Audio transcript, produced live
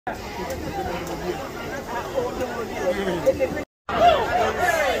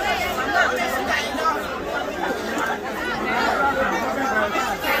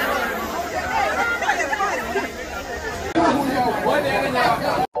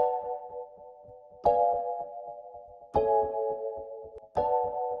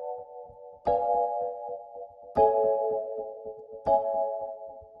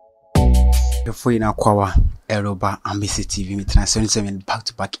Before you know Kwawa, Eroba, amistytv, me transferring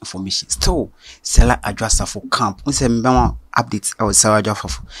back-to-back information. Still, Hon Adwoa Safo camp. We say me updates. I was Hon Adwoa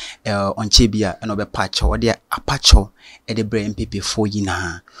Safo on Chebia and over patch or the apacho at the brain MPP for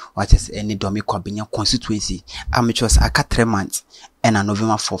yina. What is any Dome-Kwabenya constituency? Amateurs are 3 months and on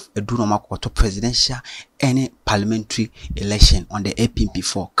November 4th, a Dunoma quarter presidential any parliamentary election on the APP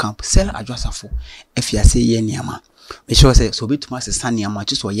for camp. Hon Adwoa Safo, if you say yeniama. Me sure say so bit much sunny ama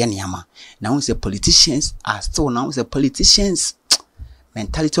just or yeniama. Now we say politicians are still now say politicians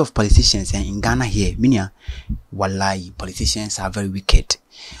mentality of politicians and in Ghana here minia wallahi politicians are very wicked.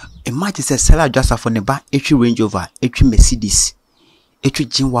 Imagine say Hon Adwoa Safo neba etwi Range Rover, etwi Mercedes, etwi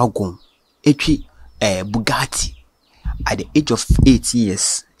G-Wagon, etwi Bugatti at the age of 8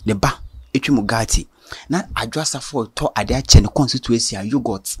 years neba etwi Bugatti. Now Adwoa Safo to ade a chen constituency a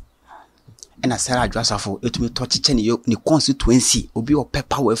yogurt. And as Hon Adwoa Safo, it will touch any constituency, or be your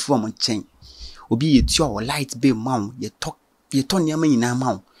pepper way from on chain, or be it your light bay mount, ye talk, ye turn your man in a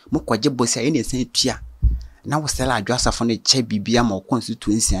mount, Mokwaje say any Saint Tia. Now was Hon Adwoa Safo ne che BBM or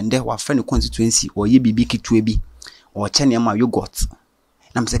constituency, and there were friend constituency, or ye be big to or Chanyama you got.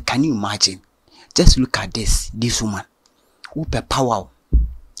 And I'm saying, can you imagine? Just look at this woman, who per power,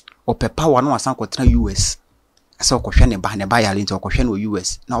 or per power no asan kotra US. So kwhwene ba ne ba yale nti kwhwene o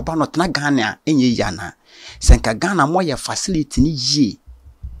US na oba no tena Ghana enye yana senka Ghana moye facility ni ye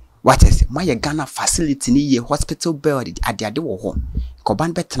what is moye Ghana facility ni ye hospital bed ade wo ho ko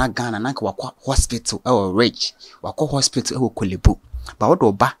ban betena Ghana na ka wakwa hospital rich wakwa hospital Kolebo ba wodo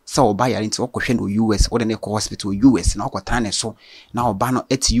oba sa oba yale nti kwhwene o US wo de ne ko hospital US na okota ne so na oba no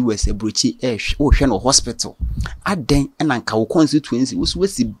at US ebrochi wo hwe no hospital aden na nka wo constituency wo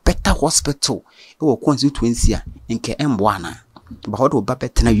si better hospital wo constituency a nke embwana ba wodo oba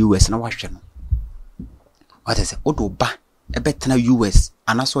betena US na wahwe no what is wodo oba betena US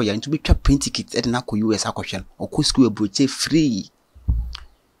anaso ya nti betwa print ticket e de na ko US akohwe no okọ school ebrochi free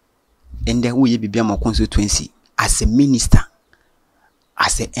and then wo ye bibia mo constituency as a minister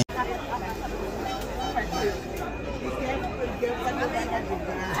as a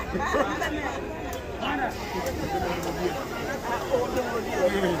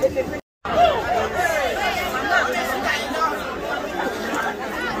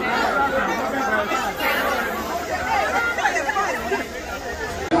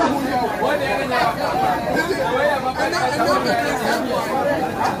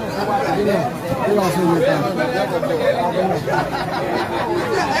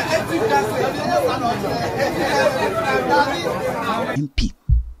MP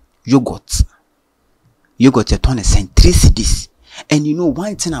yogurt a ton of 3 cedis. And you know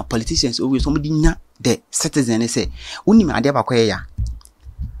one thing our politicians always somebody nya the citizen say uni me ade ba kwa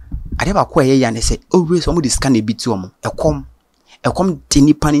ya ne say always somebody scan a bit omo ekom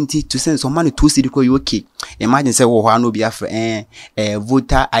tini paninti to send some money 2 cedi ko you okay. Imagine say wo ho no be afre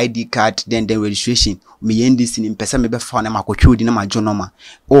voter ID card then registration me ndc ni mpesa me be fa na makotwe odi na majonoma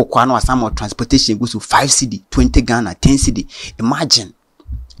o kwa na asam transportation goes to 5 cedi 20 Ghana 10 cedi. Imagine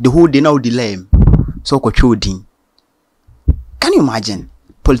the whole day now delay so kotwe odi. Can you imagine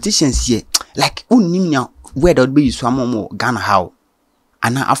politicians here like unimnya where that be so amomo Ghana how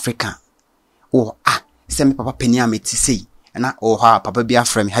ana Africa oh say me papa penia me ti say na oh ha papa be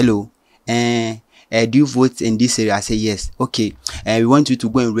afrem hello do you vote in this area? I say yes. Okay. We want you to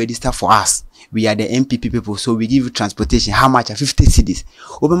go and register for us. We are the MPP people, so we give you transportation. How much? 50 cedis.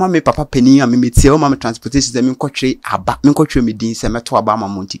 Obama me papa penny and me tell mama transportation. Them country aba. Me country me din. Se me to aba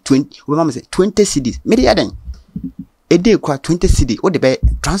monti 20. Obama say 20 cedis. Me dey den. A day kwa 20 cedis. O de be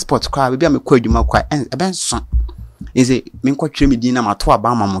transport kwa. Baby me kwa juma kwa. Eben son. Is it me country me din na ma to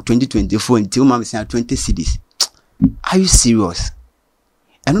aba mama 2024 until mama say 20 cedis. Are you serious?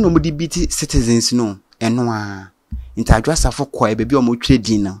 I don't know what the citizens no eno a nti Adwoa Safo kwa bebi omo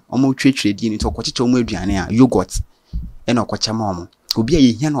trading na omo trading nti okochicha omo aduane a yogurt ena okocha ma omo obi a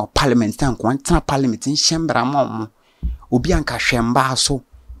yehia na parliament tan ko ntana parliament nhembra ma omo obi anka hwemba so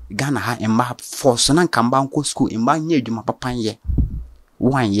Ghana ha emba force na nka mba nko school emba nya adwuma papan ye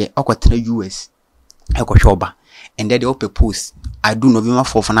one year okotena US ekohwoba and then they propose I do November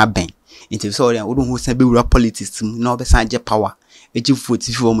 4 na ben nti so we do hu say be wura politics na obesan je power eji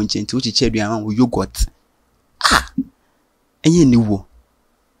vote fi wo mo nchenti wo chiche aduan wo yogurt enye ni wo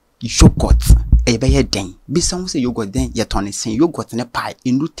yogurt e be ye den bi some say yogurt den ye ton sen yogurt ne pie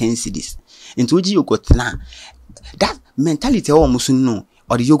in 10 cedis into oji yogurt na that mentality o musu no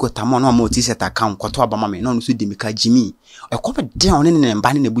or the yogurt amon no ti set account kwoto aba mama no so demika jimi e ko be den on ne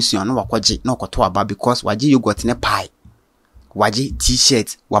mba ne busuan no wakoje na kwoto aba because waje yogurt ne pie waje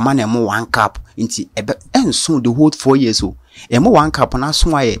t-shirt wama na mo 1 cup into ebe enso the whole 4 years o e mo 1 cup na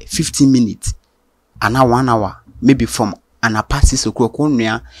so aye 15 minutes and 1 hour maybe from an apa 6 o'clock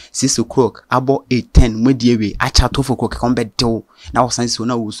onua 6 o'clock abo 8:10 mwediewe acha 12 o'clock kon be dew na wosan so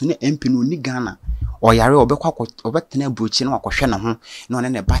na wo so ne MP no ni Ghana o yare obekwa obetena brochi na wakohwe na ho na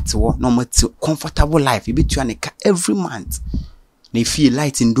ne bate wo na omati comfortable life ebetua ne ka every month na feel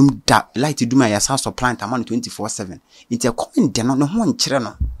light ndum da light duma ya sa supply amount 24/7 inte comment de no ho nkire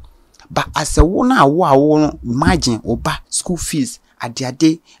no ba ase wo na wo imagine oba school fees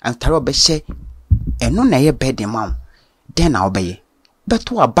ade antare obehye eno na ye bed mam den na obeye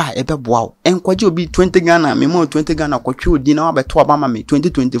beto aba ebeboa enkwaje obi 20 Ghana memo 20 Ghana kwotwe odi na wabeto aba ma me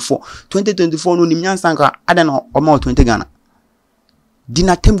 2024 no nimnyansa nka ada na oma 20 Ghana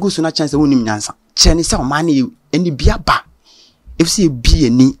dina temgo so na chance wo nimnyansa chene se oma na eni bia ba efsi bi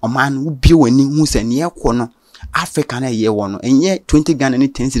eni oma na wo bi wani hu se ne ekwo no Africa na ye wo no enye 20 Ghana ni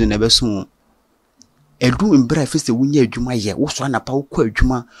 10 cedi na beso edu mbra efse wunye adwuma ye wo so na pa wo kwa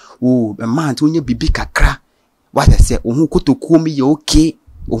adwuma wo month wunye bibi kakra what I say ohun kotokuo mi ye okay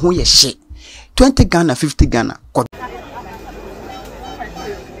ohun ye she 20 Ghana 50 Ghana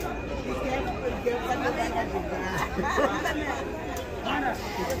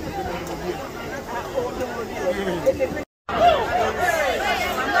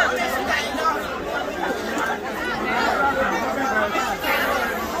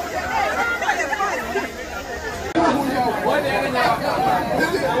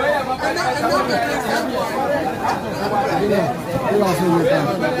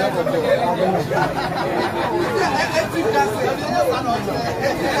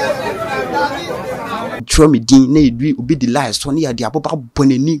Try me din na edwi obi the lies so na de aboba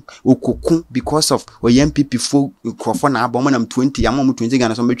bonani okokun because of MPP fo crofo na abom na 20 ya mom 20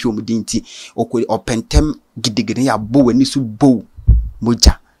 Ghana so metwe om din ti opentem gidigide ya bo wani so bo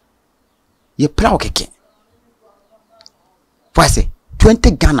moja ye pra okeke wase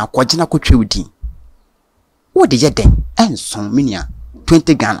 20 Ghana kwagina kotwe udin what did you den enson minia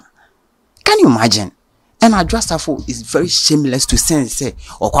 20 Ghana. Can you imagine? And Adwoa Safo is very shameless to say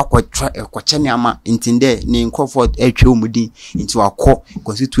okwa ama intinde ni Crawford etwe omudi into akọ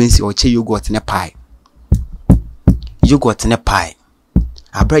constituency or che yogurt ne pie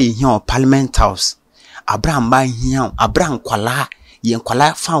abra ye hia parliament house abra mba hia abra nkwala ye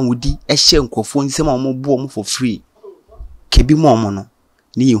nkwala fan wudi ehye nkofo nsem omobo om for free kebi mo no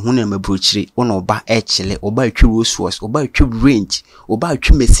ni yehu na mabrochire wona oba echele oba atwe Rolls-Royce oba atwe range oba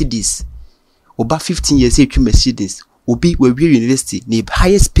atwe Mercedes oba 15 years atwe Mercedes obi we university ni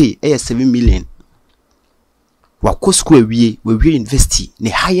highest pay 7 million wako school we university ni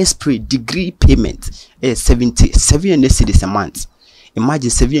highest pay degree payment 77 Mercedes a month.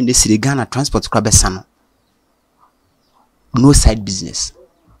 Imagine 7 Mercedes Ghana transport kwabesano no side business.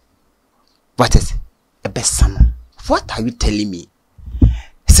 What is a besano? What are you telling me?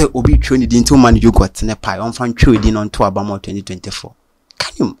 Say obi training the into man you got ne pie on fan trading on to Abama 2024.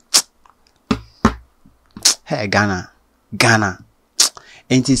 Can you hey Ghana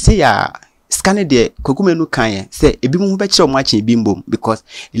and to say scanner de kokumenu kan say ebi mu be kire o machi bimbo because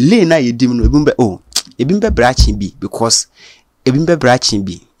lane na yedim no ebi be ebi be brachin bi because ebi be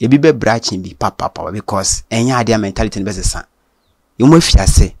brachin bi papa because enya ade mentality ne bezesa you mo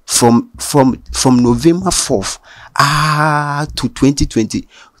fiase from November 4th to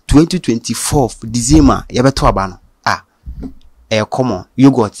 2024 December ye beto aba no common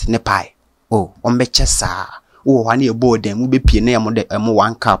yogurt ne pie ombeche sa hwane e board dem be pie na mo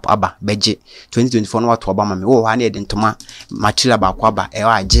 1 cup aba beje 2024 no wato aba mame hwane e de ntoma material ba kwa aba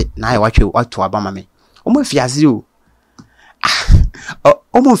age na ye wato aba mame omo fiase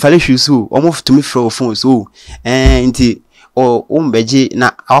omo fale hwisu omo tumi fro phone so nti ombeje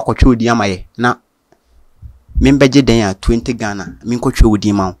na awakotwe odi amaye na membeje den ya 20 Ghana minkotwe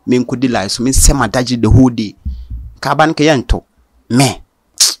odi ma minkodi lai so min sema daji the whole day ka ban ke yanto me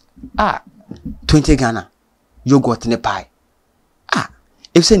 20 Ghana yogurt ne pie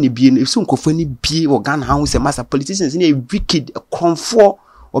if say ni bie if so nkofo ni bie o Ghana ha hu say master politicians ni wicked confor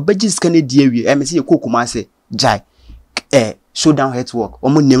obeji skane die awie me say ye kokuma say jai showdown headwork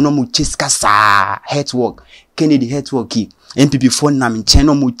omo nem no mo chiska sa headwork Kennedy headwork ki MPP for nam nchen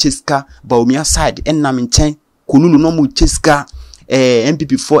no mo chiska Baumia side en nam nchen kununu no mo chiska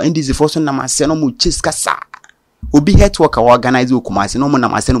MPP for NDC for so nam ase no mo chiska sa obi health worker organize okumase no mo na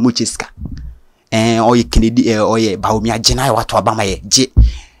mase no mo cheska oye Kennedy oye baomi agena ya watu abama ye je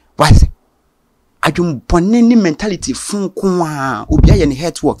what adwum bonne mentality fun ko a obi aye ne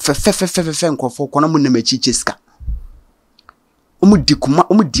health work fe nkofo kono mo na machi cheska omu dikuma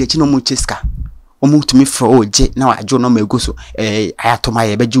omu di achi no mo cheska omu tumi fro oje na wajo no ma egoso ayatoma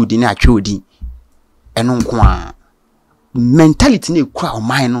ye beje odi na atwe odi eno nko a mentality na ekura o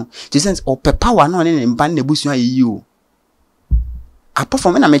man no just sense o power no ne mba na busu ayi o apart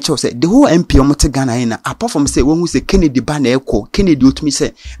from na me tell say the whole MP MULTIMEDIA here na apart from say won say Kennedy ba na ekọ Kennedy otumi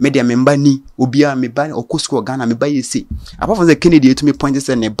say media member ni obia me ba okosko Ghana me ba yesi apart from say Kennedy etumi point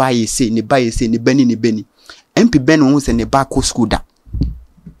say ne ba yesi ne bani MP ben won say ne ba kosko da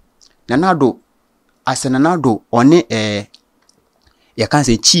nanado asenanado one ya kan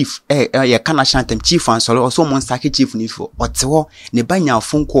say chief ya kan national anthem chief ansole also mon sake chief ni for otewo ne ba nya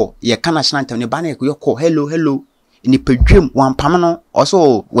fonko ya kan national anthem ne ba na ekọ hello ni pedwem wan pam no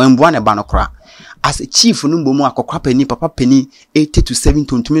also wan bua ne ba no kra as a chief no mbomu akokra pani papa pani 80 to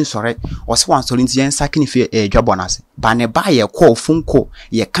 70 ntumi sore also wan sore nti yen sake ni fe dwabonase ba ne ba ye call funko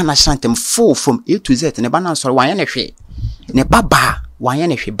ye kana shantem full from A to Z ne ba na sore wan ye ne hwe ne baba wan ye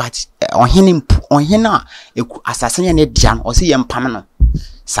ne hwe but onhena asase ye ne dia no also ye mpam no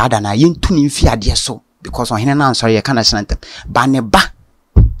sada na ye ntuni mfi ade so because onhena na sore ye kana shantem ba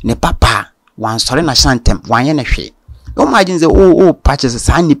ne papa wan sore na shantem wan ye ne hwe o imagine say patches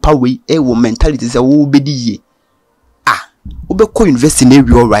sa nipa we wo mentality say wo bedi ye obekọ university na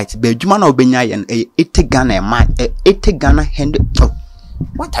we all right be adwuma na obenya ye utvghana utvghana hand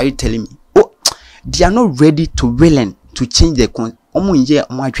what are you telling me they are not ready to willing to change the omunye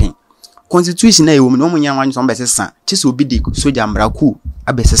omadwen constitution na ewo no omunya wanyu so besesa chese obi di soja mbraku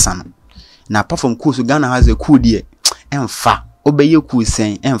abesesa no na apart from cool so Ghana has a cool die emfa obeye cool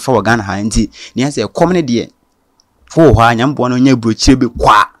sen emfa wa Ghana ha nti ne yase komne die fo ho anyambo no nya brochire be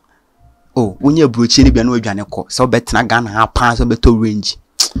kwa wonya brochire be na odwane ko so betena Ghana ha pa so beto range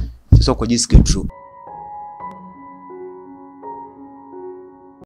so ko just get through